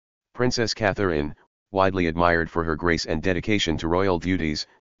Princess Catherine, widely admired for her grace and dedication to royal duties,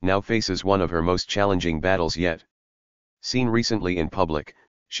 now faces one of her most challenging battles yet. Seen recently in public,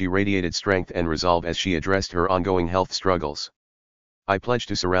 she radiated strength and resolve as she addressed her ongoing health struggles. "I pledge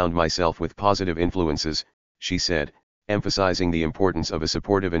to surround myself with positive influences," she said, emphasizing the importance of a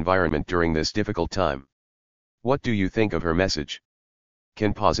supportive environment during this difficult time. What do you think of her message?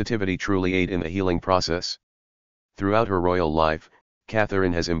 Can positivity truly aid in the healing process? Throughout her royal life,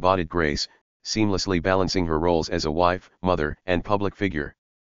 Catherine has embodied grace, seamlessly balancing her roles as a wife, mother, and public figure.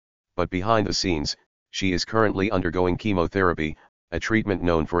 But behind the scenes, she is currently undergoing chemotherapy, a treatment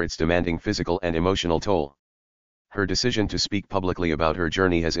known for its demanding physical and emotional toll. Her decision to speak publicly about her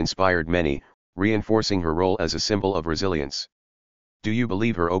journey has inspired many, reinforcing her role as a symbol of resilience. Do you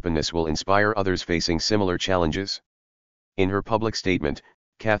believe her openness will inspire others facing similar challenges? In her public statement,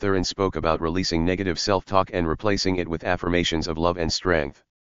 Catherine spoke about releasing negative self-talk and replacing it with affirmations of love and strength.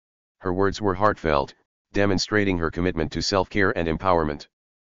 Her words were heartfelt, demonstrating her commitment to self-care and empowerment.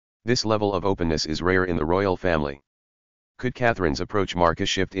 This level of openness is rare in the royal family. Could Catherine's approach mark a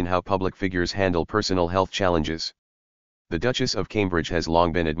shift in how public figures handle personal health challenges? The Duchess of Cambridge has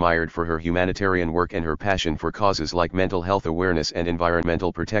long been admired for her humanitarian work and her passion for causes like mental health awareness and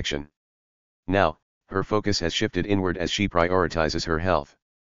environmental protection. Now, her focus has shifted inward as she prioritizes her health.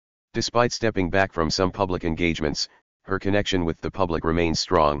 Despite stepping back from some public engagements, her connection with the public remains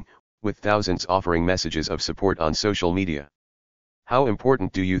strong, with thousands offering messages of support on social media. How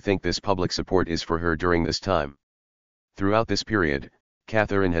important do you think this public support is for her during this time? Throughout this period,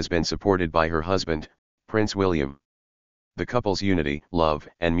 Catherine has been supported by her husband, Prince William. The couple's unity, love,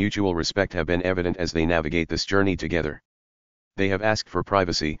 and mutual respect have been evident as they navigate this journey together. They have asked for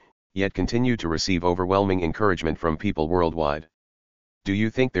privacy, yet continue to receive overwhelming encouragement from people worldwide. Do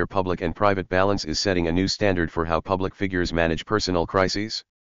you think their public and private balance is setting a new standard for how public figures manage personal crises?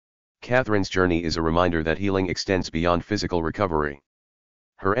 Catherine's journey is a reminder that healing extends beyond physical recovery.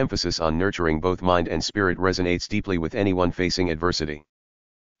 Her emphasis on nurturing both mind and spirit resonates deeply with anyone facing adversity.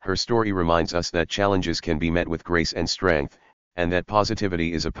 Her story reminds us that challenges can be met with grace and strength, and that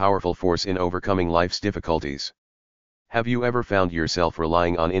positivity is a powerful force in overcoming life's difficulties. Have you ever found yourself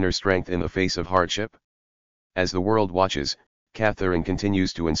relying on inner strength in the face of hardship? As the world watches, Catherine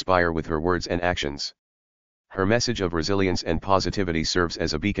continues to inspire with her words and actions. Her message of resilience and positivity serves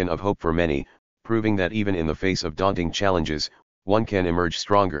as a beacon of hope for many, proving that even in the face of daunting challenges, one can emerge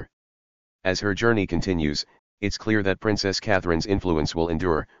stronger. As her journey continues, it's clear that Princess Catherine's influence will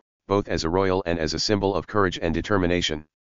endure, both as a royal and as a symbol of courage and determination.